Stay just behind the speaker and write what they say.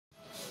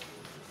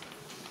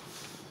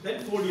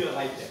Then fold your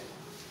right leg.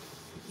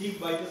 Keep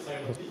by the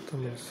side of the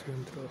left.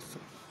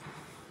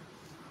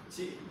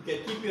 See, you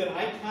can keep your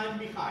right hand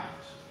behind.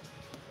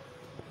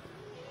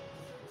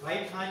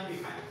 Right hand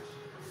behind.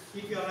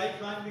 Keep your right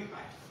hand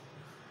behind.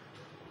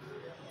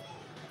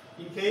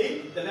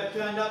 Inhale, the left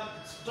hand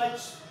up,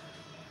 stretch.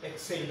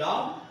 Exhale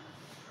down.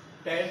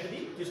 Turn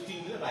the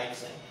twisting to the right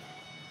side.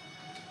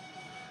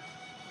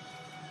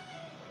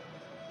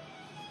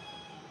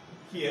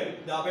 Here,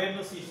 the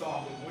awareness is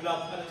on the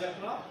Muladhara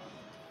chakra,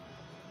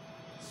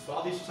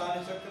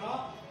 Swadhisthana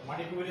chakra,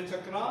 Manipura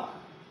chakra,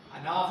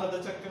 Anahata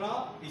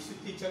chakra,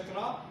 Visuddhi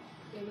chakra.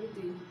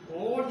 Everything.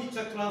 All the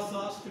chakras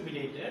are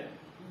stimulated.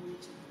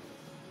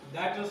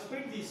 That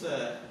respect, this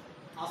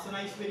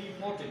asana is very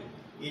important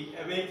in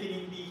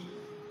awakening the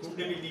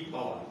Kundalini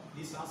power.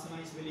 This asana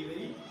is very,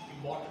 very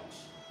important.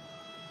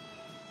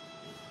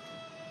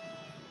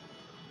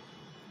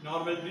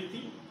 Normal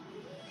breathing.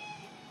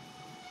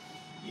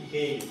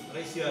 Inhale,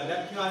 raise your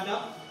left hand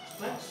up,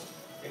 stretch,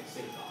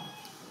 exhale down.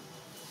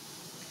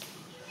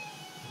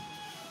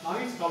 Now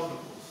it's counter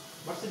pose.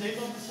 What's the name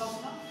of this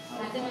asana?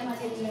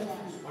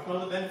 What are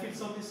the benefits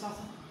of this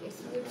asana?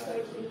 It's good for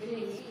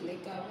breathing,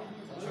 like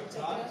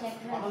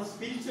What are the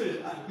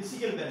spiritual and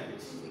physical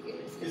benefits?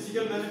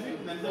 Physical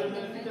benefit, mental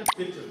benefit, and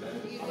spiritual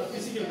benefit. What are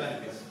physical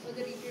benefits? for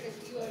the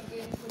reproductive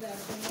organ, for the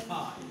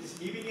abdomen. It is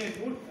giving a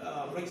good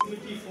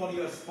flexibility for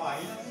your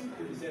spine.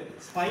 It is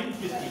a spine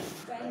twisting.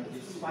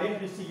 It's spine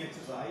twisting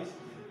exercise.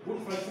 Good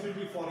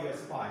flexibility for your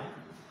spine.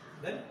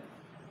 Then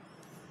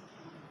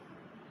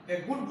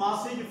a good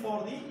massage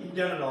for the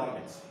internal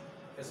organs,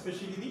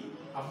 especially the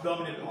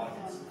abdominal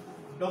organs.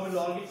 Abdominal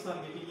organs are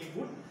getting a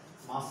good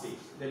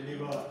massage. The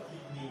liver,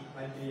 kidney,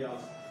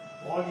 pancreas,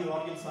 all the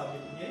organs are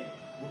getting a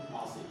good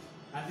massage.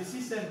 And this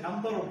is a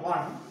number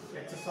one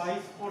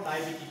exercise for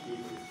diabetic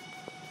people.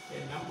 A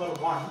number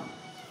one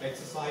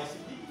exercise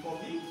for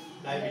the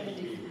diabetic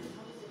people.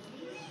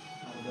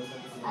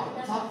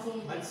 Artha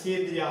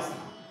Matsyendrasana.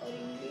 Or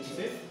English, You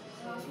say?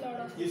 half lot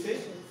of You say?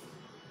 positions.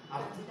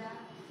 Artha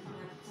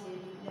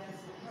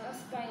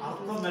Spine.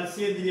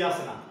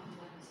 Matsyendrasana.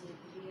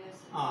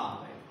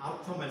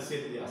 Artha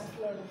Matsyendrasana. Half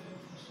lot of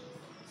positions.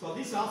 So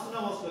this asana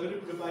was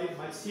developed by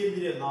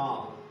Matsyendriya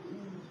Nav.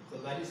 So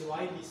that is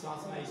why this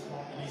asana is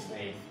known in his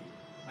name,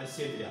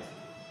 Matsyendriyasana.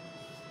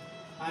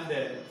 And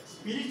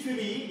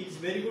spiritually, it is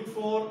very good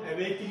for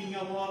awakening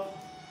our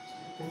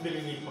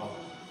Kundalini power.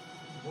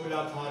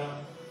 Muladharam,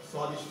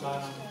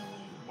 Swadhisthana,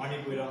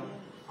 Manipura,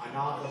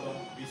 Anahata,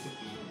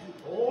 Visuddhi.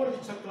 All the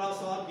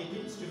chakras are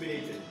getting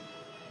stimulated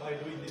by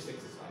doing this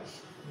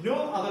exercise. No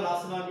other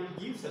asana will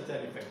give such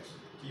an effect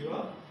to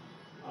your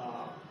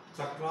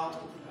chakra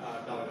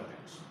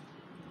development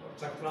or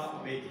chakra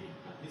awakening.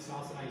 And this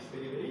asana is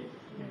very, very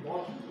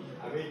important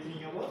in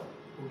awakening our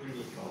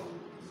Kundalini power.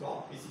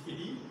 So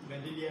physically,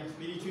 mentally and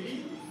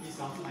spiritually, this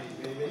asana is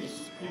very, very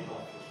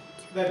important.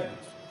 Then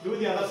do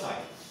the other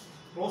side.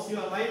 Cross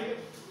your right leg,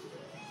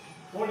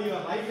 hold your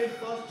right leg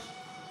first,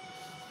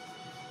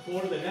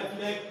 fold the left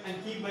leg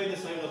and keep by the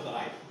side of the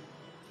right.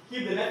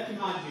 Keep the left hand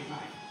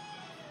behind.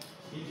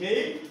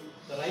 Inhale,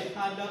 the right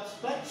hand up,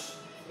 stretch,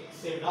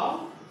 exhale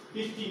down,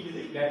 twisting to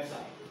the left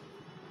side.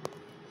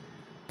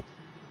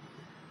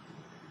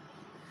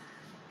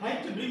 Try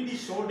to bring the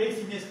shoulders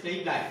in a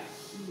straight line.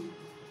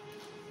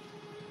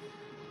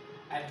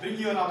 And bring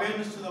your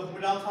awareness to the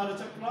Muladhara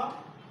chakra,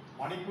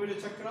 Manipura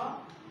chakra,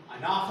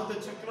 Anahata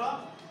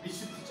chakra,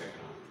 Visuddhi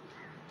chakra.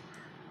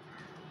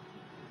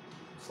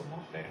 Some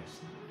more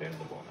turns. Turn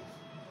the body.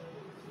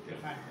 Your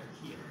hand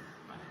here.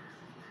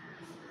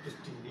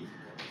 Twisting the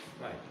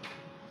right.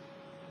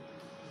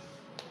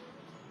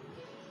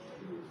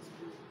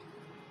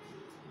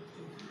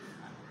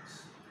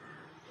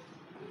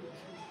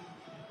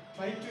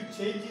 Try to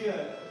change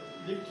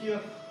lift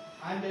your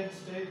hand and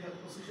stay in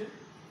that position.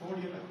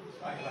 Hold your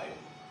right.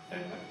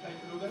 Turn back. Try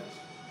to do that.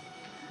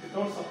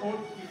 Without support,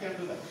 you can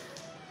do that.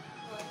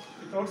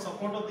 Without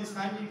support of this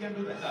hand, you can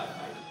do that.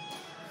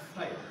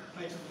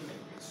 Try something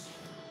like this.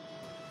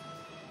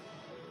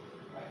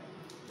 Right.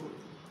 Good.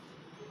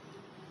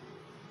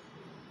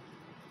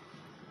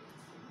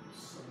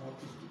 Some more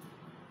twisting.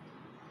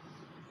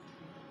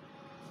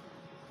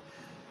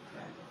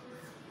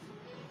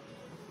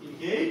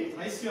 Inhale,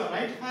 raise your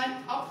right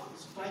hand up,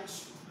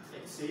 stretch,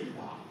 exhale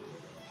down.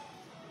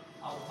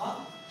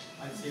 Artha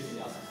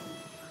Matsyendrasana.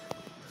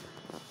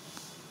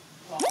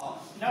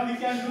 Now we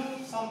can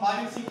do some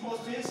balancing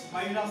postures,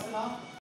 Mayurasana.